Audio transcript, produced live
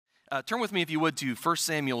turn with me, if you would, to 1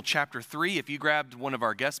 Samuel chapter 3. If you grabbed one of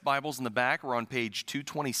our guest Bibles in the back, we're on page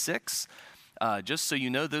 226. Just so you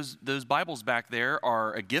know, those Bibles back there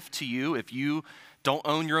are a gift to you. If you don't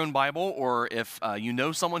own your own Bible, or if you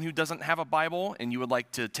know someone who doesn't have a Bible and you would like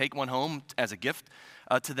to take one home as a gift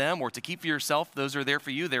to them or to keep for yourself, those are there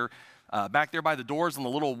for you. They're back there by the doors on the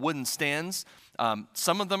little wooden stands.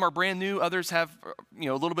 Some of them are brand new. Others have a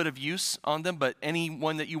little bit of use on them, but any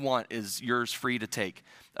one that you want is yours free to take.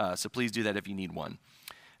 So please do that if you need one.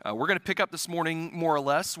 We're going to pick up this morning more or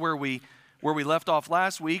less where we left off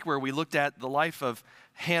last week, where we looked at the life of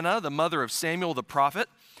Hannah, the mother of Samuel the prophet,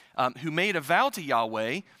 who made a vow to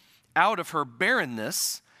Yahweh out of her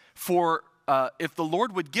barrenness for if the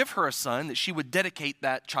Lord would give her a son, that she would dedicate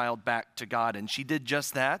that child back to God. And she did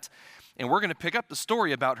just that. And we're going to pick up the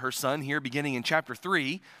story about her son here beginning in chapter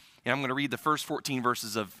 3. And I'm going to read the first 14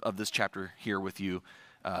 verses of this chapter here with you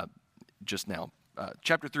just now.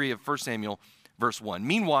 Chapter 3 of 1 Samuel, verse 1.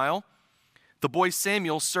 Meanwhile, the boy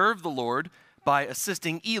Samuel served the Lord by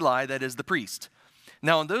assisting Eli, that is the priest.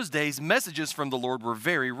 Now in those days, messages from the Lord were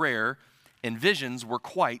very rare, and visions were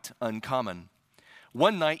quite uncommon.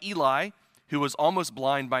 One night, Eli, who was almost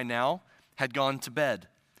blind by now, had gone to bed.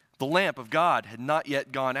 The lamp of God had not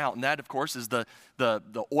yet gone out, and that, of course, is the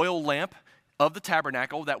oil lamp of the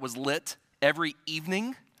tabernacle that was lit every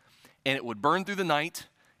evening, and it would burn through the night,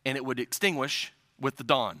 and it would extinguish with the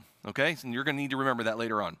dawn, okay? And you're going to need to remember that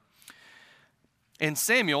later on. And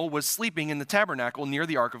Samuel was sleeping in the tabernacle near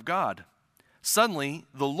the ark of God. Suddenly,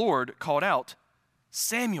 the Lord called out,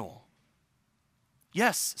 "Samuel."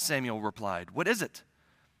 "Yes," Samuel replied. "What is it?"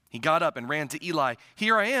 He got up and ran to Eli.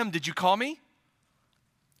 "Here I am. Did you call me?"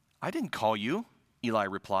 "I didn't call you," Eli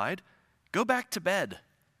replied. "Go back to bed."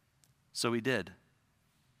 So he did.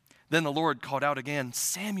 Then the Lord called out again,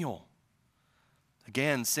 "Samuel."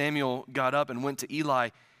 Again, Samuel got up and went to Eli.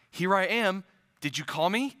 "Here I am. Did you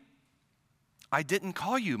call me?" "I didn't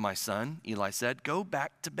call you, my son," Eli said. "Go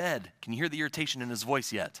back to bed." Can you hear the irritation in his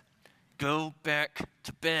voice yet? Go back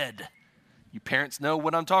to bed. You parents know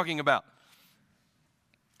what I'm talking about.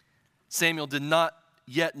 Samuel did not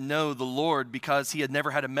yet know the Lord because he had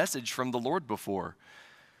never had a message from the Lord before.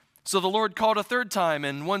 So the Lord called a third time,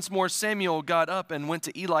 and once more Samuel got up and went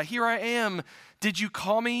to Eli. "Here I am. Did you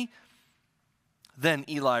call me?" Then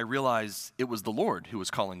Eli realized it was the Lord who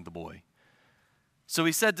was calling the boy. So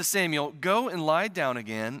he said to Samuel, "Go and lie down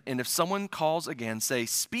again, and if someone calls again, say,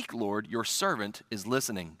 'Speak, Lord, your servant is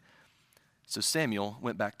listening.'" So Samuel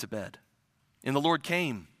went back to bed. And the Lord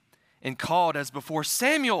came and called as before,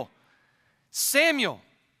 "Samuel, Samuel."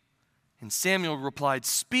 And Samuel replied,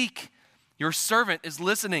 "Speak, your servant is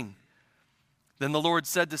listening." Then the Lord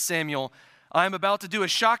said to Samuel, "I am about to do a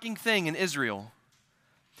shocking thing in Israel.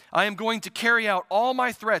 I am going to carry out all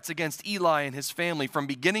my threats against Eli and his family from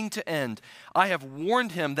beginning to end. I have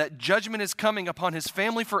warned him that judgment is coming upon his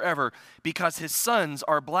family forever because his sons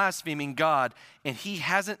are blaspheming God and he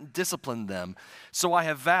hasn't disciplined them. So I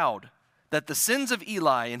have vowed that the sins of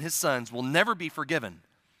Eli and his sons will never be forgiven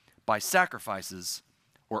by sacrifices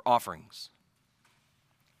or offerings."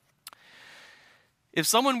 If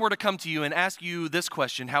someone were to come to you and ask you this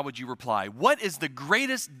question, how would you reply? What is the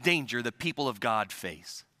greatest danger the people of God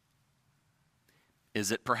face? Is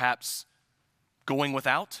it perhaps going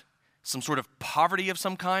without? Some sort of poverty of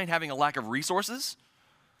some kind, having a lack of resources?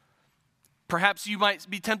 Perhaps you might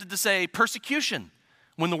be tempted to say persecution,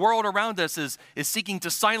 when the world around us is seeking to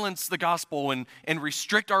silence the gospel and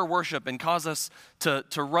restrict our worship and cause us to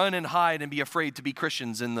run and hide and be afraid to be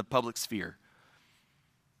Christians in the public sphere.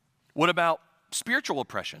 What about spiritual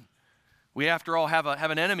oppression? We, after all, have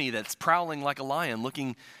an enemy that's prowling like a lion,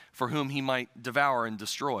 looking for whom he might devour and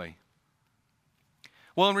destroy.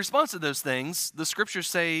 Well, in response to those things, the scriptures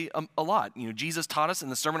say a lot. Jesus taught us in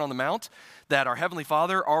the Sermon on the Mount that our Heavenly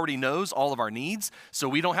Father already knows all of our needs, so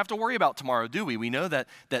we don't have to worry about tomorrow, do we? We know that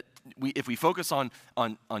if we focus on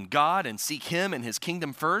God and seek Him and His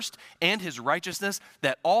kingdom first and His righteousness,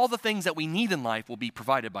 that all the things that we need in life will be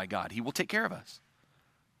provided by God. He will take care of us.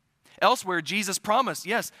 Elsewhere, Jesus promised,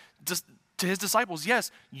 yes, to His disciples, yes,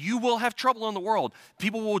 you will have trouble in the world.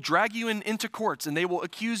 People will drag you into courts, and they will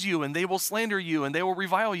accuse you, and they will slander you, and they will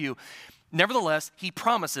revile you. Nevertheless, He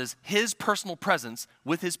promises His personal presence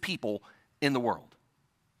with His people in the world.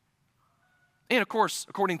 And of course,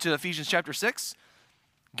 according to Ephesians chapter 6,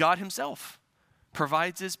 God Himself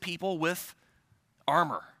provides His people with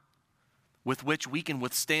armor with which we can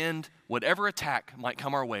withstand whatever attack might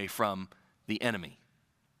come our way from the enemy.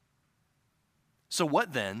 So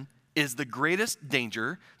what then is the greatest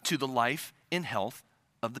danger to the life and health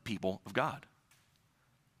of the people of God?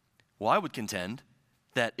 Well, I would contend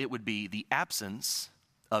that it would be the absence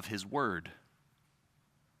of his word.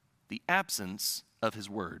 The absence of his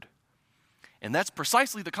word. And that's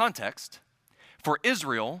precisely the context for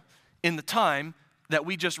Israel in the time that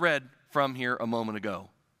we just read from here a moment ago.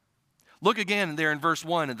 Look again there in verse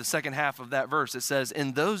 1, in the second half of that verse. It says,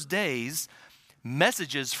 in those days,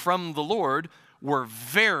 messages from the Lord were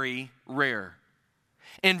very rare,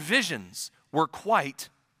 and visions were quite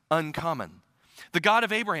uncommon. The God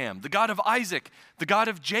of Abraham, the God of Isaac, the God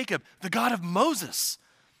of Jacob, the God of Moses,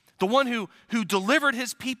 the one who delivered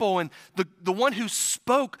his people, and the one who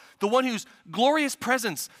spoke, the one whose glorious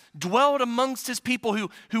presence dwelled amongst his people,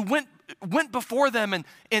 who went before them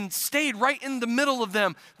and stayed right in the middle of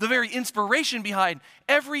them, the very inspiration behind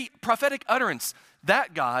every prophetic utterance,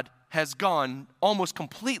 that God has gone almost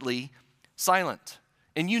completely silent.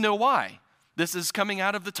 And you know why. This is coming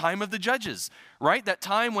out of the time of the judges, right? That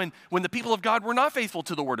time when the people of God were not faithful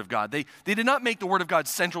to the word of God. They did not make the word of God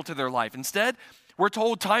central to their life. Instead, we're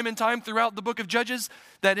told time and time throughout the book of Judges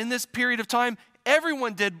that in this period of time,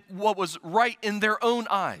 everyone did what was right in their own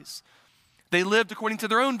eyes. They lived according to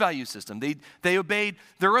their own value system. They obeyed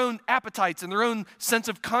their own appetites and their own sense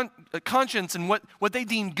of conscience and what they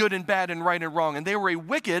deemed good and bad and right and wrong. And they were a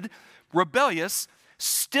wicked, rebellious,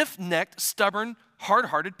 stiff-necked, stubborn,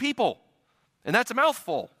 hard-hearted people. And that's a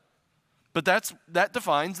mouthful. But that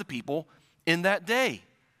defines the people in that day.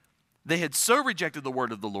 They had so rejected the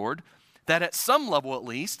word of the Lord that at some level at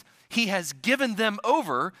least, he has given them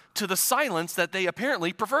over to the silence that they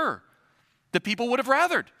apparently prefer. The people would have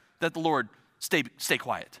rathered that the Lord stay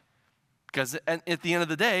quiet. Because at the end of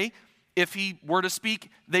the day, if he were to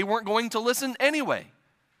speak, they weren't going to listen anyway.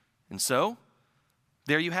 And so,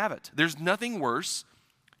 there you have it. There's nothing worse,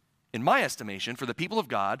 in my estimation, for the people of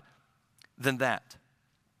God than that.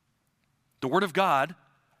 The word of God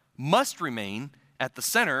must remain at the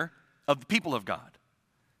center of the people of God.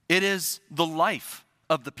 It is the life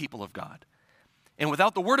of the people of God. And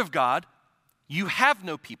without the word of God, you have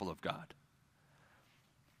no people of God.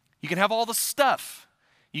 You can have all the stuff.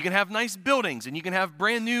 You can have nice buildings, and you can have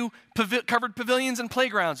brand new covered pavilions and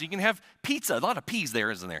playgrounds. You can have pizza. A lot of P's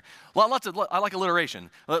there, isn't there? I like alliteration.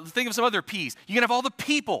 Think of some other P's. You can have all the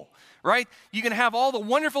people, right? You can have all the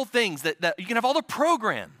wonderful things that you can have all the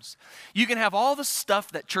programs. You can have all the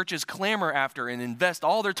stuff that churches clamor after and invest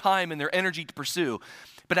all their time and their energy to pursue.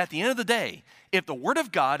 But at the end of the day, if the word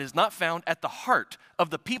of God is not found at the heart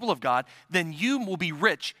of the people of God, then you will be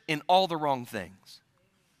rich in all the wrong things.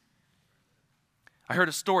 I heard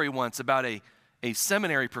a story once about a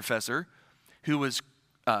seminary professor who was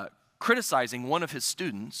criticizing one of his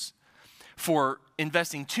students for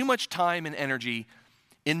investing too much time and energy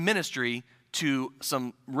in ministry to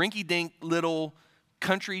some rinky-dink little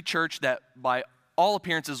country church that by all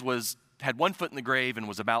appearances had one foot in the grave and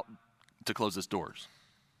was about to close its doors.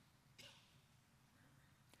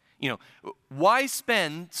 You know, why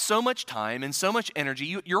spend so much time and so much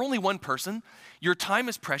energy? You're only one person. Your time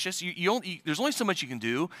is precious. There's only so much you can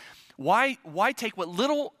do. Why take what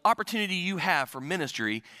little opportunity you have for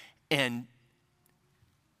ministry and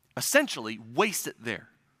essentially waste it there?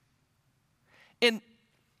 And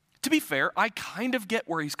to be fair, I kind of get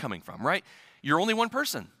where he's coming from, right? You're only one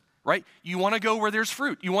person, right? You want to go where there's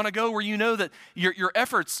fruit. You want to go where you know that your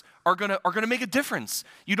efforts are gonna make a difference.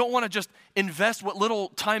 You don't want to just invest what little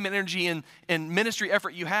time and energy and ministry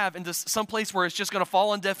effort you have into some place where it's just going to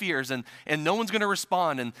fall on deaf ears and no one's going to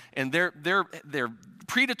respond and they're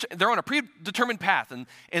on a predetermined path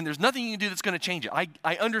and there's nothing you can do that's going to change it.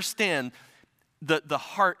 I understand the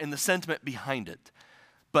heart and the sentiment behind it,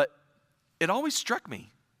 but it always struck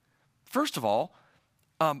me. First of all,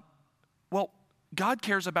 God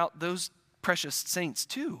cares about those precious saints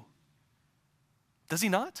too. Does he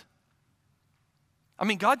not? I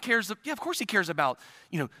mean, God cares, of course he cares about,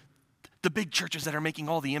 the big churches that are making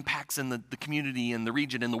all the impacts in the community and the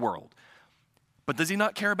region and the world. But does he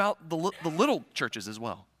not care about the little churches as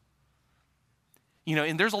well?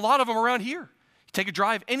 And there's a lot of them around here. You take a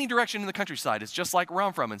drive any direction in the countryside. It's just like where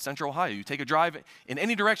I'm from in central Ohio. You take a drive in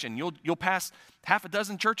any direction, you'll pass half a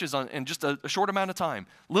dozen churches in just a short amount of time.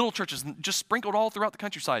 Little churches just sprinkled all throughout the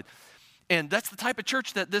countryside. And that's the type of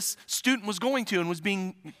church that this student was going to and was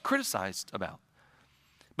being criticized about.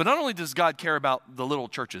 But not only does God care about the little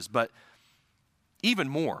churches, but even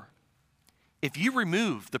more, if you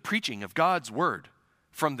remove the preaching of God's word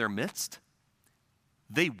from their midst,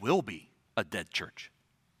 they will be a dead church.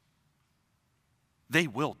 They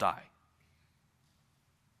will die.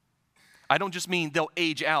 I don't just mean they'll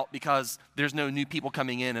age out because there's no new people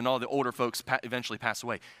coming in and all the older folks eventually pass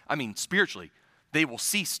away. I mean, spiritually, they will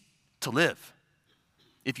cease to live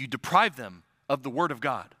if you deprive them of the word of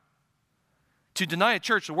God. To deny a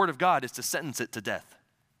church the word of God is to sentence it to death.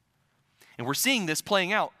 And we're seeing this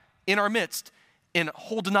playing out in our midst in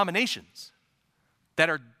whole denominations that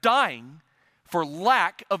are dying for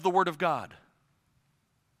lack of the Word of God.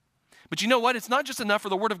 But you know what? It's not just enough for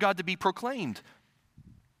the Word of God to be proclaimed.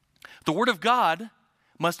 The Word of God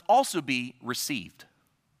must also be received,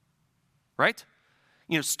 right?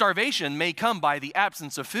 Starvation may come by the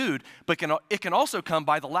absence of food, but it can also come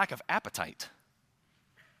by the lack of appetite.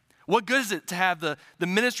 What good is it to have the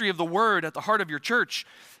ministry of the Word at the heart of your church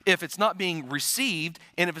if it's not being received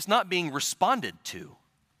and if it's not being responded to?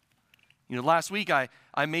 Last week I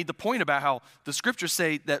made the point about how the scriptures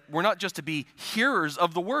say that we're not just to be hearers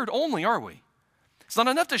of the Word only, are we? It's not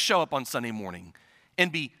enough to show up on Sunday morning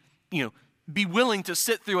and be willing to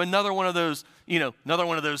sit through another one of those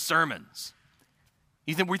sermons.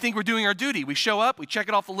 We think we're doing our duty. We show up, we check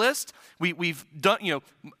it off the list. We've done,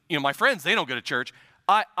 my friends, they don't go to church.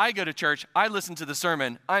 I go to church, I listen to the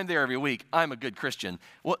sermon, I'm there every week, I'm a good Christian.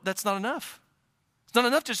 Well, that's not enough. It's not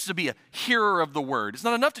enough just to be a hearer of the Word. It's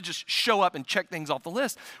not enough to just show up and check things off the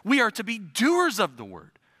list. We are to be doers of the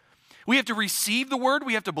Word. We have to receive the Word,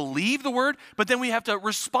 we have to believe the Word, but then we have to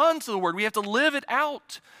respond to the Word. We have to live it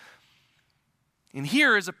out. And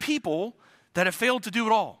here is a people that have failed to do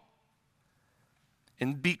it all.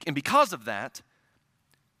 And because of that,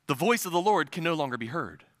 the voice of the Lord can no longer be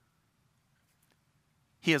heard.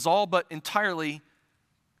 He has all but entirely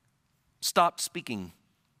stopped speaking.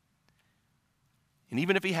 And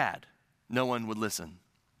even if he had, no one would listen.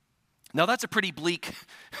 Now that's a pretty bleak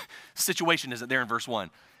situation, isn't there, in verse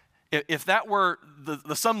 1? If that were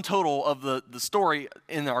the sum total of the story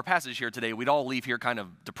in our passage here today, we'd all leave here kind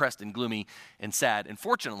of depressed and gloomy and sad. And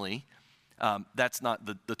fortunately, that's not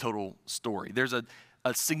the total story. There's a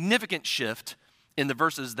significant shift in the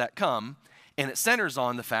verses that come, and it centers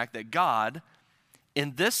on the fact that God,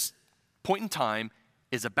 in this point in time,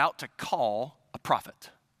 is about to call a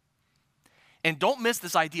prophet. And don't miss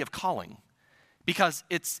this idea of calling, because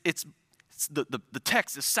the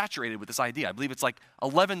text is saturated with this idea. I believe it's like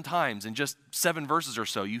 11 times in just 7 verses or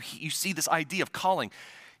so. You see this idea of calling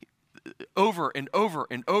over and over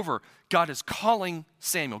and over. God is calling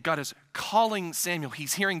Samuel. God is calling Samuel.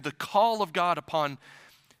 He's hearing the call of God upon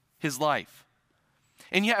his life.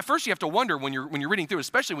 And at first you have to wonder when you're reading through,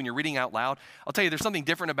 especially when you're reading out loud. I'll tell you, there's something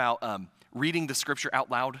different about reading the scripture out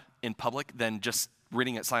loud in public than just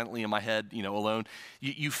reading it silently in my head, alone.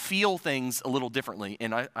 You feel things a little differently,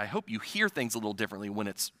 and I hope you hear things a little differently when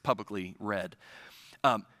it's publicly read.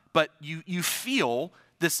 But you feel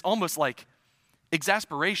this almost like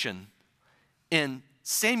exasperation in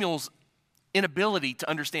Samuel's inability to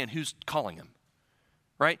understand who's calling him,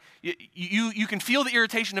 right? You can feel the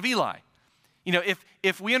irritation of Eli.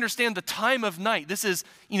 If we understand the time of night, this is,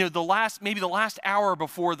 the last hour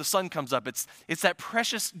before the sun comes up. It's that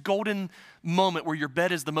precious golden moment where your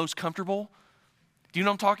bed is the most comfortable. Do you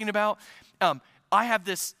know what I'm talking about? I have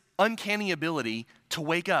this uncanny ability to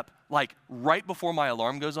wake up like right before my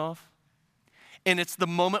alarm goes off. And it's the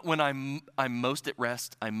moment when I'm most at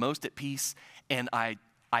rest, I'm most at peace, and I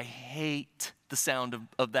hate the sound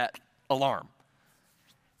of that alarm.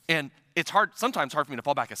 And it's sometimes hard for me to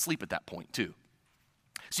fall back asleep at that point too.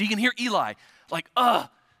 So you can hear Eli like,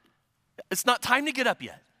 it's not time to get up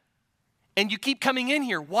yet. And you keep coming in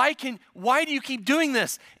here. Why do you keep doing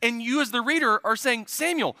this? And you as the reader are saying,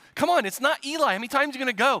 Samuel, come on, it's not Eli. How many times are you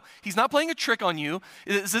going to go? He's not playing a trick on you.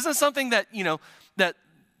 This isn't something that, that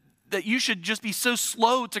you should just be so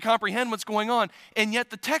slow to comprehend what's going on. And yet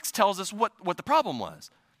the text tells us what the problem was.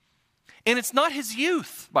 And it's not his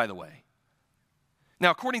youth, by the way. Now,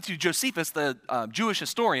 according to Josephus, the Jewish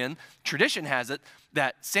historian, tradition has it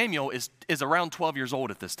that Samuel is around 12 years old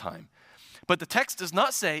at this time. But the text does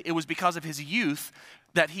not say it was because of his youth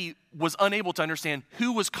that he was unable to understand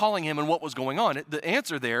who was calling him and what was going on. The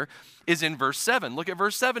answer there is in verse 7. Look at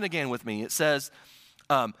verse 7 again with me. It says,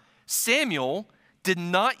 Samuel did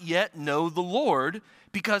not yet know the Lord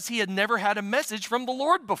because he had never had a message from the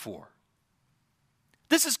Lord before.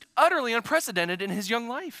 This is utterly unprecedented in his young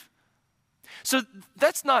life. So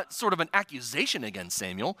that's not sort of an accusation against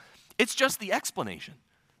Samuel. It's just the explanation.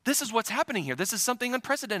 This is what's happening here. This is something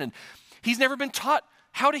unprecedented. He's never been taught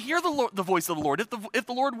how to hear the voice of the Lord if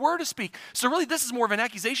the Lord were to speak. So really, this is more of an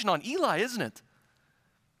accusation on Eli, isn't it?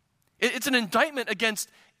 It's an indictment against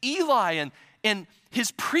Eli and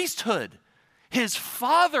his priesthood, his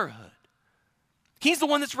fatherhood. He's the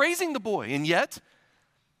one that's raising the boy, and yet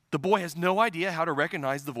the boy has no idea how to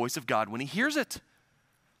recognize the voice of God when he hears it.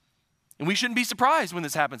 And we shouldn't be surprised when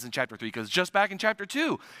this happens in chapter 3, because just back in chapter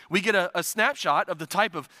 2, we get a snapshot of the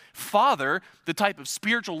type of father, the type of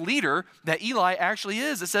spiritual leader that Eli actually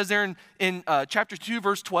is. It says there in chapter 2,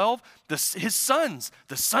 verse 12, his sons,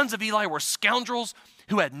 the sons of Eli, were scoundrels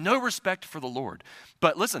who had no respect for the Lord.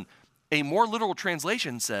 But listen, a more literal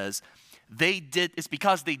translation says, it's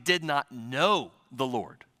because they did not know the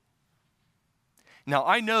Lord. Now,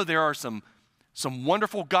 I know there are some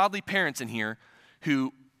wonderful godly parents in here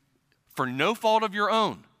who, for no fault of your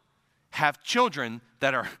own, have children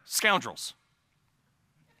that are scoundrels.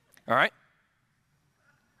 All right?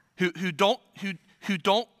 Who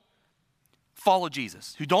don't follow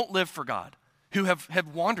Jesus, who don't live for God, who have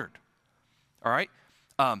wandered. All right?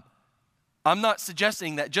 I'm not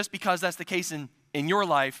suggesting that just because that's the case in your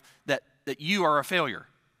life that you are a failure.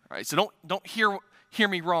 All right? So don't hear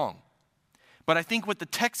me wrong. But I think what the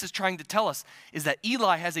text is trying to tell us is that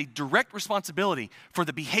Eli has a direct responsibility for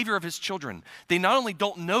the behavior of his children. They not only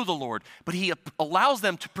don't know the Lord, but he allows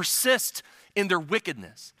them to persist in their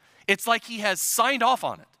wickedness. It's like he has signed off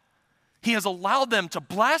on it. He has allowed them to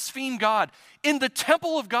blaspheme God in the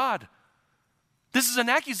temple of God. This is an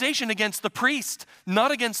accusation against the priest,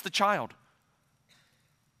 not against the child.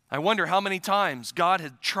 I wonder how many times God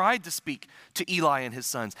had tried to speak to Eli and his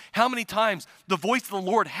sons. How many times the voice of the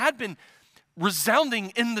Lord had been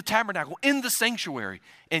resounding in the tabernacle, in the sanctuary,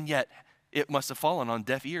 and yet it must have fallen on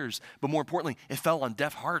deaf ears. But more importantly, it fell on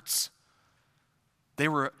deaf hearts. They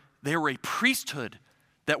were a priesthood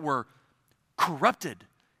that were corrupted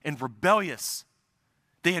and rebellious.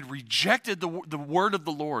 They had rejected the word of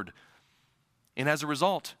the Lord. And as a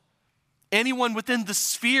result, anyone within the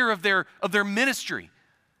sphere of their ministry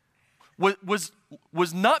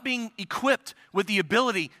was not being equipped with the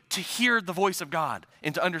ability to hear the voice of God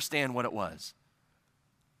and to understand what it was.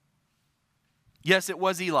 Yes, it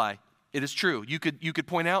was Eli. It is true. You could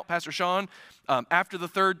point out, Pastor Sean, after the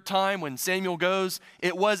third time when Samuel goes,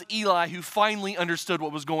 it was Eli who finally understood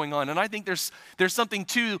what was going on. And I think there's something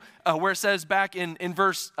too where it says back in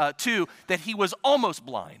verse 2 that he was almost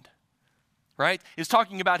blind. Right? Is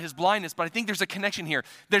talking about his blindness, but I think there's a connection here.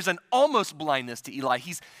 There's an almost blindness to Eli.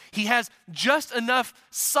 He has just enough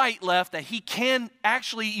sight left that he can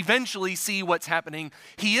actually eventually see what's happening.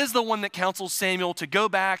 He is the one that counsels Samuel to go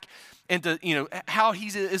back and to, how he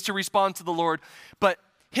is to respond to the Lord. But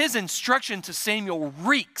his instruction to Samuel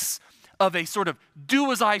reeks of a sort of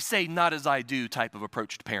do as I say, not as I do type of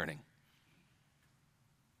approach to parenting.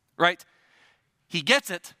 Right? He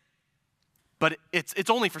gets it. But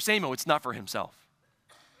it's only for Samuel, it's not for himself.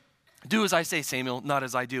 Do as I say, Samuel, not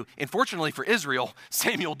as I do. And fortunately for Israel,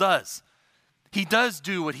 Samuel does. He does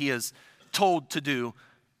do what he is told to do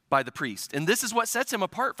by the priest. And this is what sets him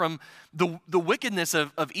apart from the wickedness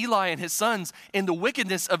of Eli and his sons and the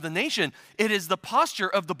wickedness of the nation. It is the posture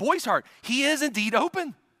of the boy's heart. He is indeed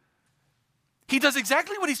open. He does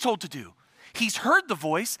exactly what he's told to do. He's heard the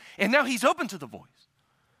voice, and now he's open to the voice.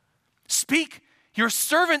 Speak, your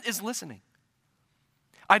servant is listening.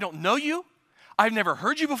 I don't know you. I've never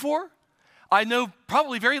heard you before. I know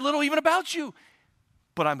probably very little even about you,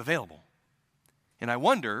 but I'm available. And I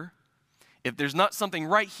wonder if there's not something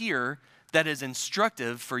right here that is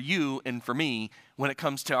instructive for you and for me when it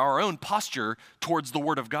comes to our own posture towards the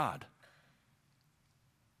Word of God.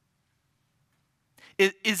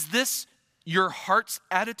 Is this your heart's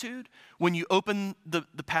attitude when you open the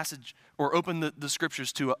passage or open the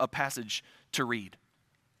scriptures to a passage to read?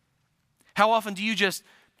 How often do you just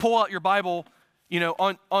pull out your Bible,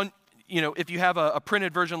 if you have a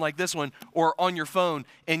printed version like this one, or on your phone,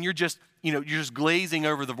 and you're just glazing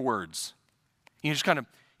over the words. You just kind of,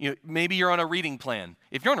 maybe you're on a reading plan.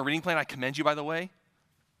 If you're on a reading plan, I commend you, by the way.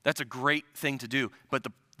 That's a great thing to do. But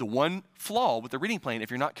the one flaw with the reading plan, if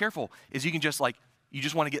you're not careful, is you can just you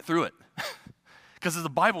just want to get through it. Because the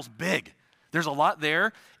Bible's big. There's a lot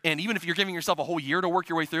there, and even if you're giving yourself a whole year to work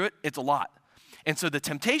your way through it, it's a lot. And so the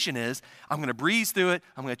temptation is, I'm going to breeze through it,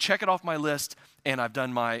 I'm going to check it off my list, and I've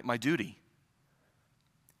done my duty.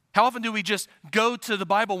 How often do we just go to the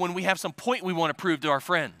Bible when we have some point we want to prove to our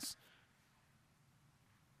friends?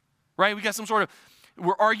 Right? We got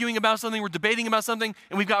we're arguing about something, we're debating about something,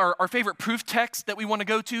 and we've got our favorite proof text that we want to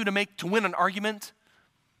go to win an argument.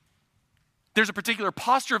 There's a particular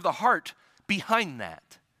posture of the heart behind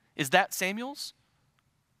that. Is that Samuel's?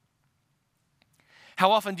 How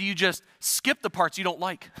often do you just skip the parts you don't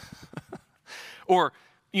like? Or,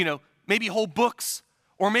 maybe whole books,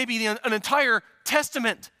 or maybe an entire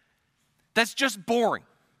testament that's just boring.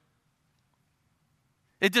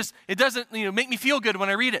 It doesn't, make me feel good when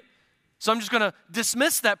I read it. So I'm just going to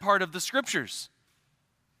dismiss that part of the scriptures.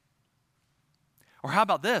 Or how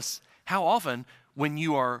about this? How often when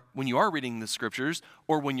you are reading the scriptures,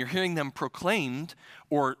 or when you're hearing them proclaimed,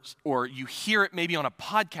 or you hear it maybe on a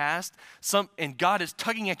podcast, and God is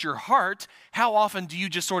tugging at your heart, how often do you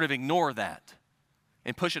just sort of ignore that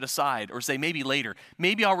and push it aside or say, maybe later,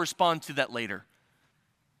 maybe I'll respond to that later.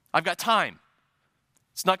 I've got time.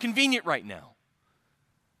 It's not convenient right now.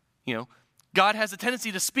 God has a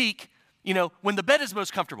tendency to speak, when the bed is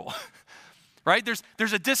most comfortable, right?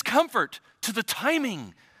 There's a discomfort to the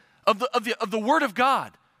timing of the Word of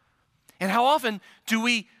God. And how often do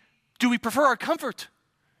we prefer our comfort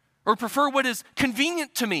or prefer what is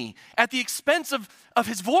convenient to me at the expense of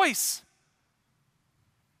His voice?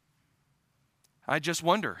 I just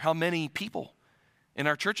wonder how many people in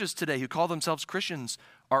our churches today who call themselves Christians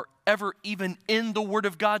are ever even in the Word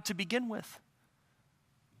of God to begin with.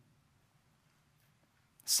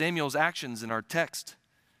 Samuel's actions in our text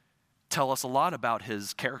tell us a lot about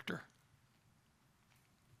his character.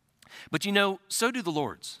 But so do the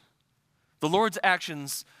Lord's. The Lord's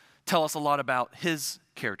actions tell us a lot about His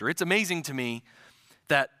character. It's amazing to me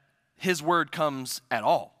that His word comes at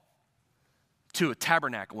all to a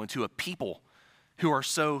tabernacle and to a people who are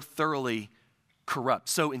so thoroughly corrupt,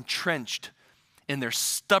 so entrenched in their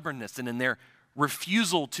stubbornness and in their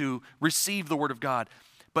refusal to receive the word of God.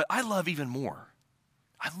 But I love even more.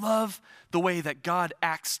 I love the way that God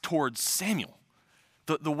acts towards Samuel,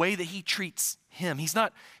 the way that He treats him. He's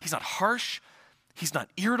not harsh, He's not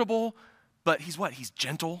irritable, but He's what? He's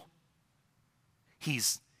gentle.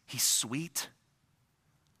 He's sweet.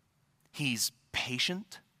 He's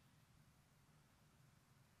patient.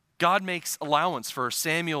 God makes allowance for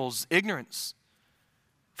Samuel's ignorance,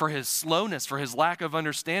 for his slowness, for his lack of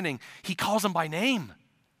understanding. He calls him by name.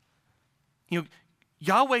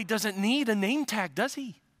 Yahweh doesn't need a name tag, does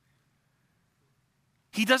He?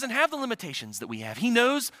 He doesn't have the limitations that we have. He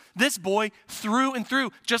knows this boy through and through,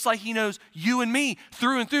 just like He knows you and me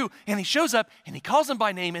through and through. And He shows up and He calls him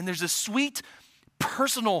by name, and there's a sweet,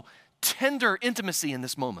 personal, tender intimacy in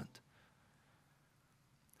this moment.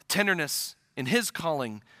 Tenderness in His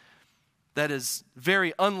calling that is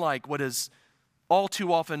very unlike what is all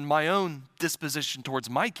too often my own disposition towards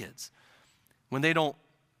my kids when they don't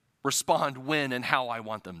respond when and how I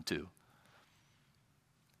want them to.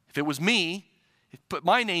 If it was me, put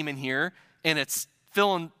my name in here and it's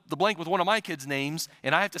fill in the blank with one of my kids' names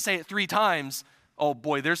and I have to say it 3 times, oh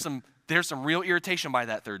boy, there's some real irritation by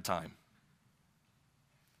that 3rd time.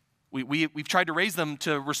 We've tried to raise them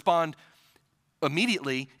to respond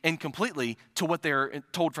immediately and completely to what they're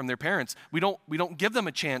told from their parents. We don't give them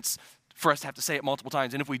a chance for us to have to say it multiple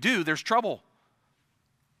times. And if we do, there's trouble.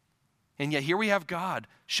 And yet here we have God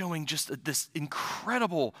showing just this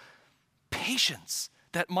incredible patience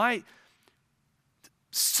that my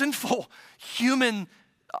sinful human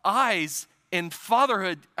eyes and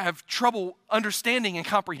fatherhood have trouble understanding and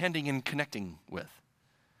comprehending and connecting with.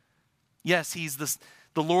 Yes, He's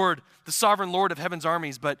the Lord, the sovereign Lord of heaven's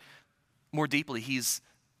armies, but more deeply, He's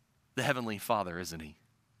the heavenly Father, isn't He?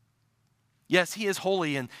 Yes, He is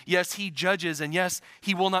holy, and yes, He judges, and yes,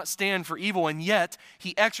 He will not stand for evil, and yet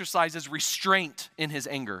He exercises restraint in His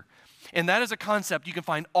anger. And that is a concept you can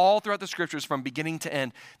find all throughout the scriptures from beginning to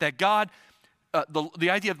end, that God, the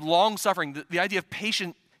idea of long suffering, the idea of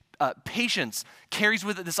patience carries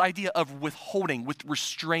with it this idea of withholding, with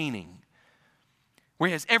restraining, where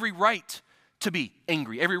He has every right to be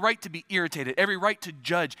angry, every right to be irritated, every right to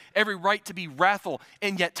judge, every right to be wrathful.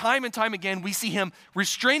 And yet time and time again, we see Him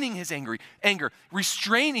restraining His anger,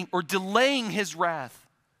 restraining or delaying His wrath.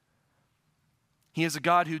 He is a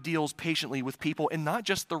God who deals patiently with people, and not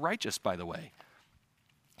just the righteous, by the way.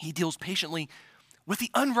 He deals patiently with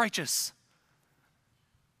the unrighteous.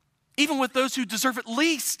 Even with those who deserve it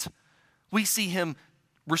least, we see Him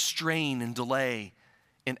restrain and delay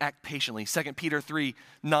and act patiently. 2 Peter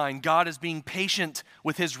 3:9, God is being patient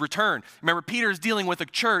with His return. Remember, Peter is dealing with a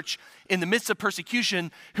church in the midst of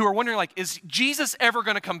persecution who are wondering, is Jesus ever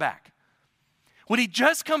going to come back? Would He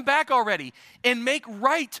just come back already and make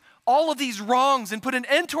right all of these wrongs and put an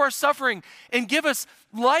end to our suffering and give us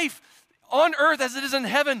life on earth as it is in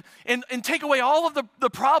heaven and take away all of the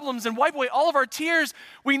problems and wipe away all of our tears?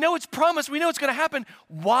 We know it's promised. We know it's going to happen.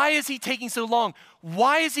 Why is He taking so long?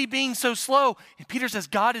 Why is He being so slow? And Peter says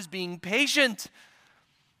God is being patient.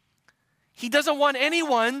 He doesn't want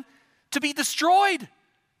anyone to be destroyed,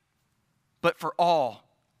 but for all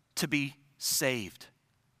to be saved.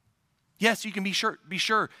 Yes, you can be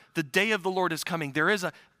sure the day of the Lord is coming. There is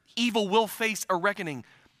evil will face a reckoning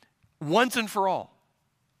once and for all.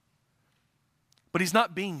 But He's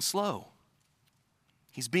not being slow.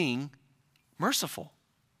 He's being merciful.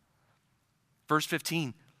 Verse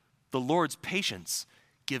 15, the Lord's patience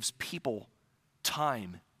gives people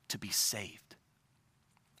time to be saved.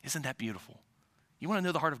 Isn't that beautiful? You want to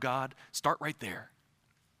know the heart of God? Start right there.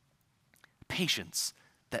 Patience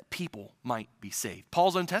that people might be saved.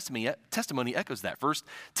 Paul's own testimony echoes that. 1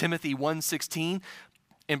 Timothy 1:16.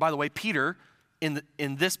 And by the way, Peter, in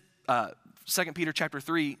this 2 Peter chapter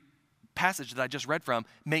 3 passage that I just read from,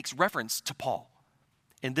 makes reference to Paul.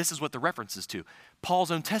 And this is what the reference is to.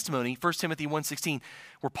 Paul's own testimony, 1 Timothy 1:16,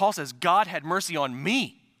 where Paul says, God had mercy on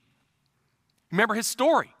me. Remember his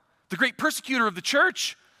story, the great persecutor of the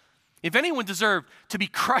church. If anyone deserved to be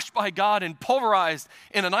crushed by God and pulverized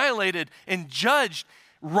and annihilated and judged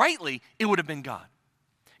rightly, it would have been God.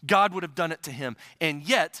 God would have done it to him. And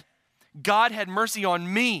yet, God had mercy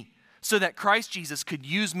on me so that Christ Jesus could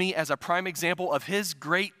use me as a prime example of his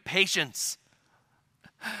great patience.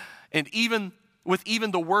 And even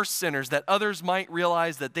the worst sinners, that others might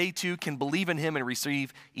realize that they too can believe in him and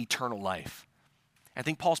receive eternal life. I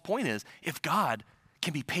think Paul's point is, if God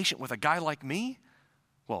can be patient with a guy like me,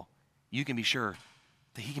 well, you can be sure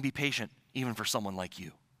that he can be patient even for someone like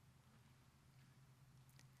you.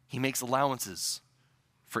 He makes allowances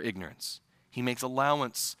for ignorance. He makes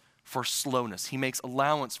allowance for slowness. He makes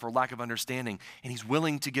allowance for lack of understanding. And he's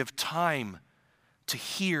willing to give time to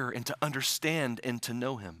hear and to understand and to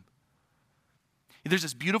know him. There's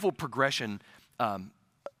this beautiful progression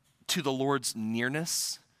to the Lord's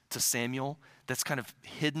nearness to Samuel that's kind of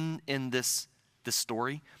hidden in this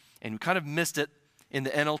story. And we kind of missed it in the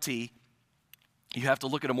NLT. You have to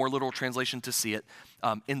look at a more literal translation to see it.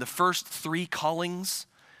 In the first three callings,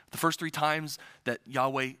 the first three times that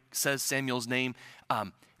Yahweh says Samuel's name,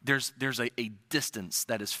 there's a distance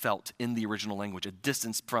that is felt in the original language, a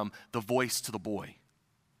distance from the voice to the boy.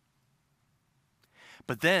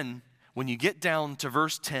 But then, when you get down to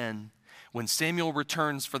verse 10, when Samuel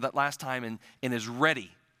returns for that last time and is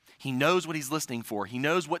ready, he knows what he's listening for. He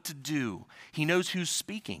knows what to do. He knows who's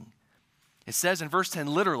speaking. It says in verse 10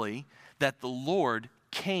 literally that the Lord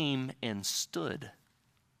came and stood.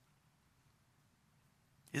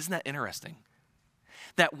 Isn't that interesting?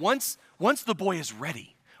 That once the boy is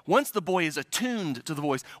ready, once the boy is attuned to the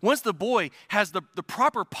voice, once the boy has the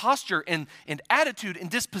proper posture and attitude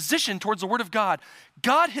and disposition towards the word of God,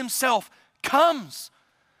 God himself comes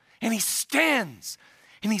and he stands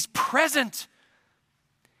and he's present.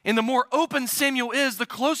 And the more open Samuel is, the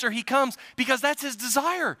closer he comes, because that's his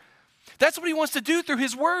desire. That's what he wants to do through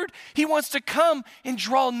his word. He wants to come and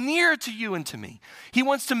draw near to you and to me. He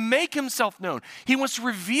wants to make himself known. He wants to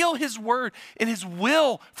reveal his word and his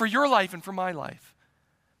will for your life and for my life.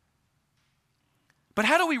 But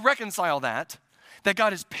how do we reconcile that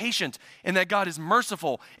God is patient and that God is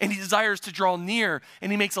merciful and he desires to draw near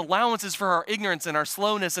and he makes allowances for our ignorance and our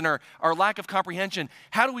slowness and our lack of comprehension?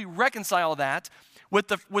 How do we reconcile that with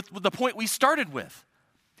the point we started with?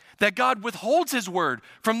 That God withholds his word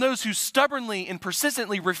from those who stubbornly and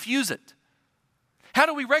persistently refuse it. How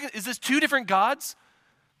do we reconcile? Is this two different gods?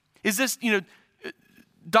 Is this,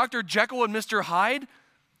 Dr. Jekyll and Mr. Hyde?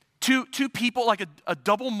 Two people like a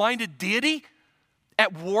double-minded deity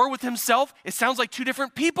at war with himself? It sounds like two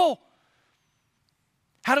different people.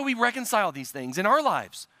 How do we reconcile these things in our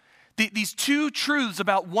lives? These two truths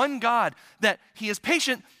about one God, that he is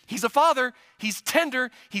patient, he's a father, he's tender,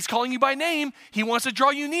 he's calling you by name, he wants to draw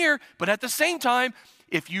you near, but at the same time,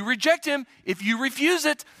 if you reject him, if you refuse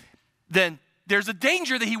it, then there's a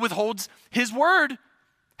danger that he withholds his word.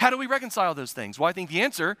 How do we reconcile those things? Well, I think the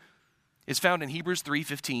answer is found in Hebrews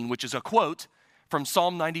 3:15, which is a quote from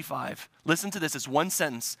Psalm 95. Listen to this, it's one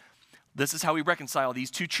sentence. This is how we reconcile these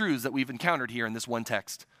two truths that we've encountered here in this one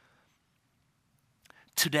text.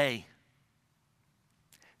 Today,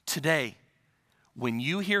 when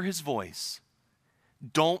you hear his voice,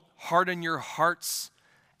 don't harden your hearts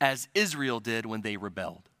as Israel did when they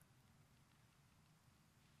rebelled.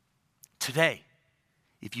 Today,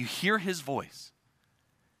 if you hear his voice,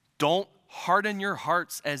 don't harden your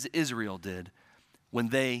hearts as Israel did when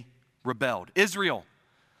they rebelled. Israel,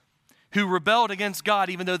 who rebelled against God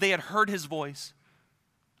even though they had heard his voice,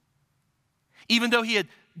 even though he had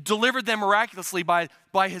delivered them miraculously by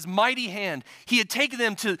his mighty hand. He had taken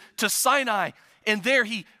them to Sinai, and there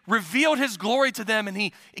he revealed his glory to them, and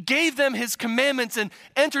he gave them his commandments and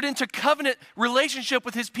entered into covenant relationship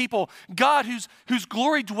with his people. God, whose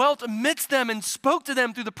glory dwelt amidst them and spoke to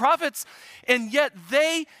them through the prophets, and yet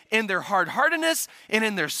they, in their hard-heartedness and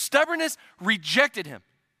in their stubbornness, rejected him.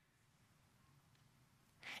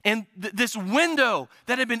 And this window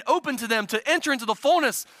that had been opened to them to enter into the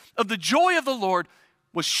fullness of the joy of the Lord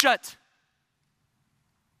was shut.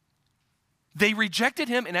 They rejected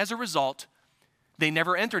him, and as a result, they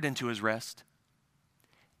never entered into his rest.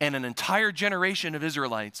 And an entire generation of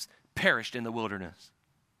Israelites perished in the wilderness.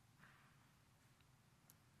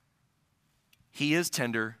 He is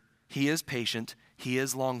tender. He is patient. He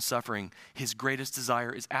is long-suffering. His greatest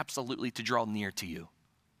desire is absolutely to draw near to you.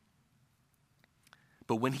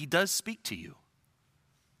 But when he does speak to you,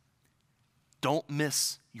 don't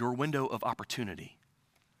miss your window of opportunity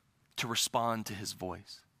to respond to his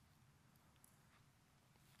voice.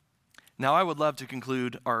 Now, I would love to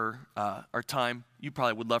conclude our time. You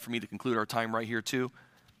probably would love for me to conclude our time right here too.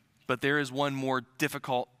 But there is one more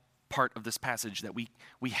difficult part of this passage that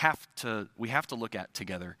we have to look at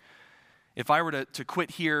together. If I were to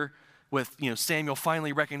quit here with Samuel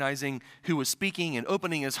finally recognizing who was speaking and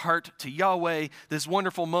opening his heart to Yahweh, this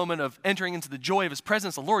wonderful moment of entering into the joy of his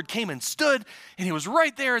presence, the Lord came and stood, and he was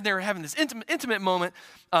right there, and they were having this intimate moment.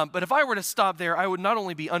 But if I were to stop there, I would not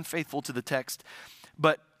only be unfaithful to the text,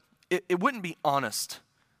 but it wouldn't be honest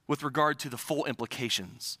with regard to the full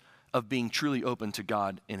implications of being truly open to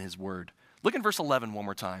God in his word. Look in verse 11 one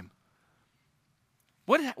more time.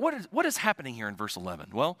 What is happening here in verse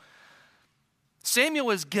 11? Well,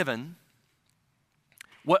 Samuel is given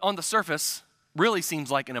what on the surface really seems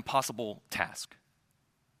like an impossible task.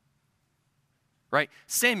 Right?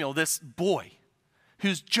 Samuel, this boy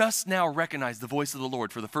who's just now recognized the voice of the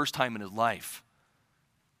Lord for the first time in his life.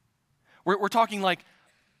 We're talking like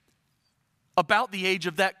about the age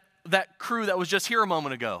of that crew that was just here a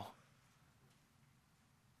moment ago.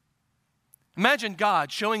 Imagine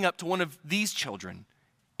God showing up to one of these children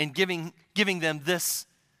and giving them this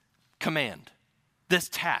command, this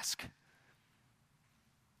task.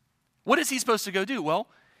 What is he supposed to go do? Well,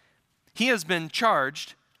 he has been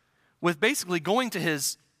charged with basically going to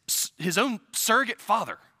his own surrogate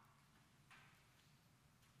father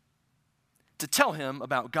to tell him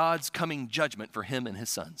about God's coming judgment for him and his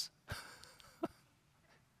sons.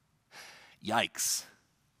 Yikes.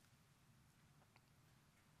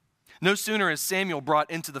 No sooner is Samuel brought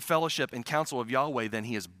into the fellowship and counsel of Yahweh than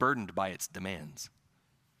he is burdened by its demands.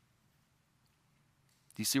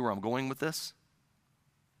 Do you see where I'm going with this?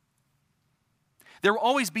 There will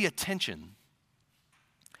always be a tension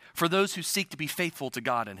for those who seek to be faithful to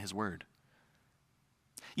God and his word.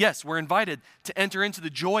 Yes, we're invited to enter into the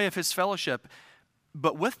joy of his fellowship,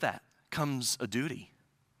 but with that comes a duty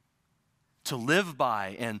to live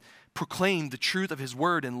by and proclaim the truth of his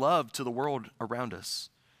word in love to the world around us.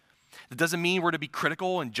 It doesn't mean we're to be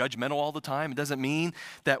critical and judgmental all the time. It doesn't mean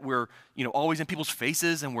that we're, always in people's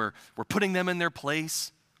faces and we're putting them in their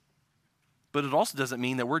place. But it also doesn't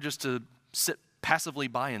mean that we're just to sit passively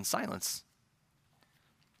by in silence.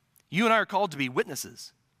 You and I are called to be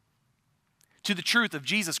witnesses to the truth of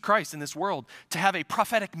Jesus Christ in this world, to have a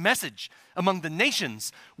prophetic message among the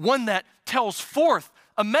nations, one that tells forth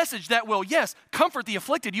a message that will, yes, comfort the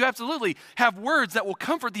afflicted. You absolutely have words that will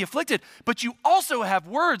comfort the afflicted, but you also have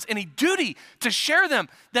words and a duty to share them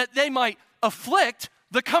that they might afflict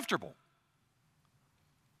the comfortable.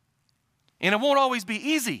 And it won't always be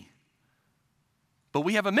easy, but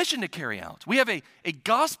we have a mission to carry out. We have a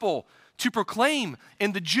gospel to proclaim,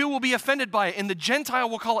 and the Jew will be offended by it, and the Gentile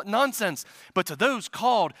will call it nonsense. But to those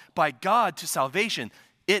called by God to salvation,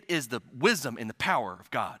 it is the wisdom and the power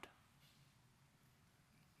of God.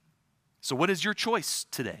 So what is your choice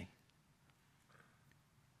today?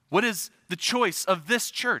 What is the choice of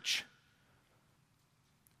this church?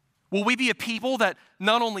 Will we be a people that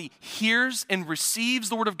not only hears and receives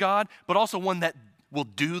the word of God, but also one that will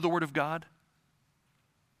do the word of God?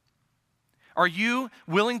 Are you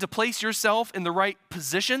willing to place yourself in the right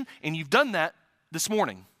position? And you've done that this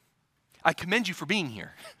morning. I commend you for being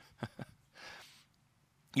here.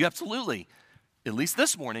 You absolutely, at least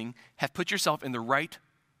this morning, have put yourself in the right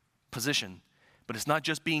position. But it's not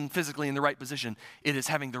just being physically in the right position, it is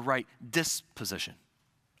having the right disposition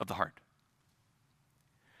of the heart.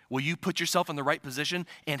 Will you put yourself in the right position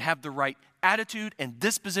and have the right attitude and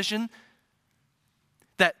disposition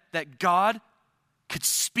that God could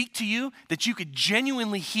speak to you, that you could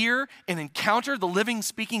genuinely hear and encounter the living,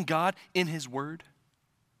 speaking God in his word?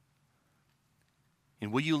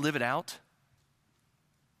 And will you live it out,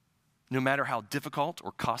 no matter how difficult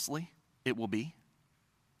or costly it will be?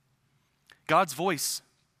 God's voice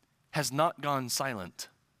has not gone silent,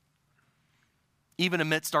 even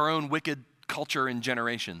amidst our own wicked culture and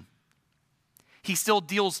generation. He still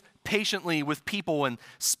deals patiently with people and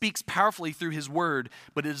speaks powerfully through his word,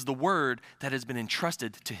 but it is the word that has been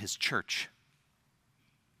entrusted to his church.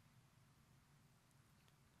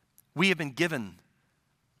 We have been given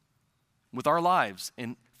with our lives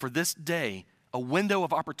and for this day a window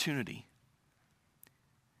of opportunity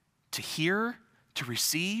to hear, to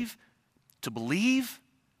receive, to believe,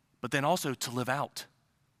 but then also to live out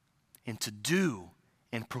and to do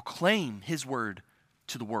and proclaim his word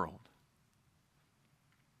to the world.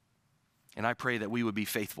 And I pray that we would be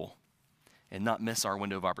faithful and not miss our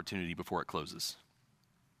window of opportunity before it closes.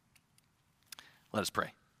 Let us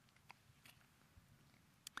pray.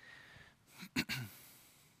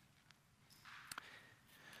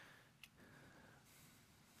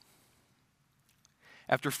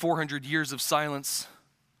 After 400 years of silence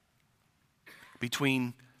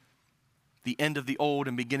between the end of the Old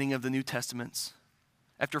and beginning of the New Testaments,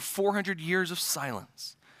 after 400 years of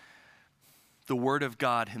silence, the Word of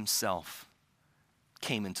God himself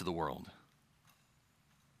came into the world.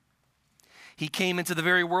 He came into the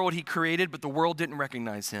very world he created, but the world didn't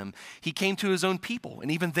recognize him. He came to his own people,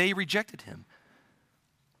 and even they rejected him.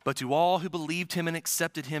 But to all who believed him and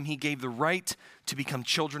accepted him, he gave the right to become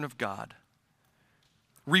children of God.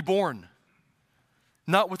 Reborn,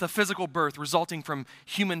 not with a physical birth resulting from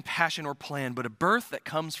human passion or plan, but a birth that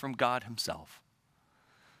comes from God himself.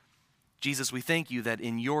 Jesus, we thank you that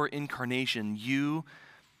in your incarnation, you,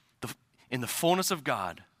 in the fullness of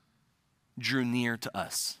God, drew near to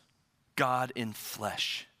us, God in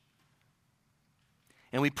flesh.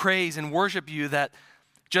 And we praise and worship you that,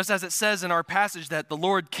 just as it says in our passage, that the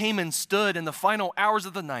Lord came and stood in the final hours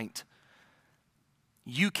of the night,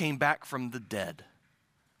 you came back from the dead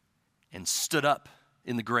and stood up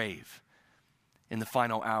in the grave in the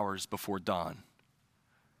final hours before dawn.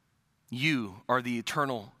 You are the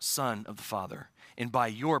eternal Son of the Father, and by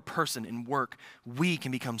your person and work, we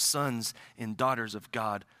can become sons and daughters of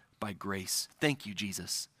God by grace. Thank you,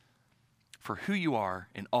 Jesus, for who you are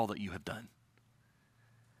and all that you have done.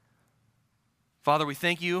 Father, we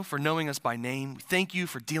thank you for knowing us by name. We thank you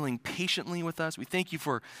for dealing patiently with us. We thank you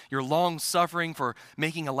for your long suffering, for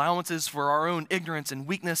making allowances for our own ignorance and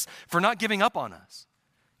weakness, for not giving up on us,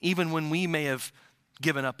 even when we may have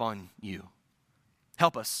given up on you.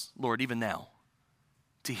 Help us, Lord, even now,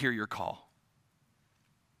 to hear your call.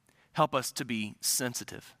 Help us to be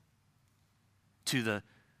sensitive to the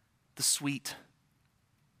sweet,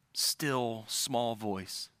 still, small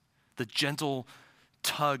voice, the gentle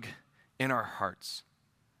tug in our hearts.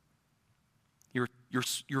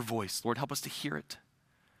 Your voice, Lord, help us to hear it.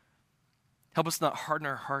 Help us not harden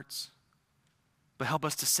our hearts, but help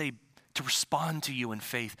us to respond to you in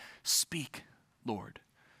faith. Speak, Lord.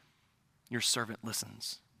 Your servant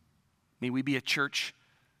listens. May we be a church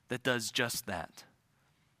that does just that.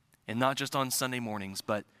 And not just on Sunday mornings,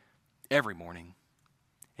 but every morning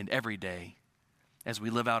and every day as we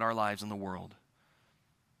live out our lives in the world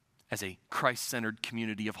as a Christ-centered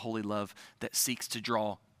community of holy love that seeks to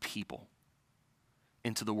draw people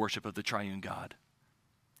into the worship of the triune God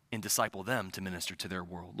and disciple them to minister to their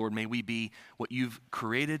world. Lord, may we be what you've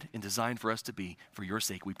created and designed for us to be. For your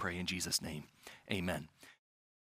sake, we pray in Jesus' name. Amen.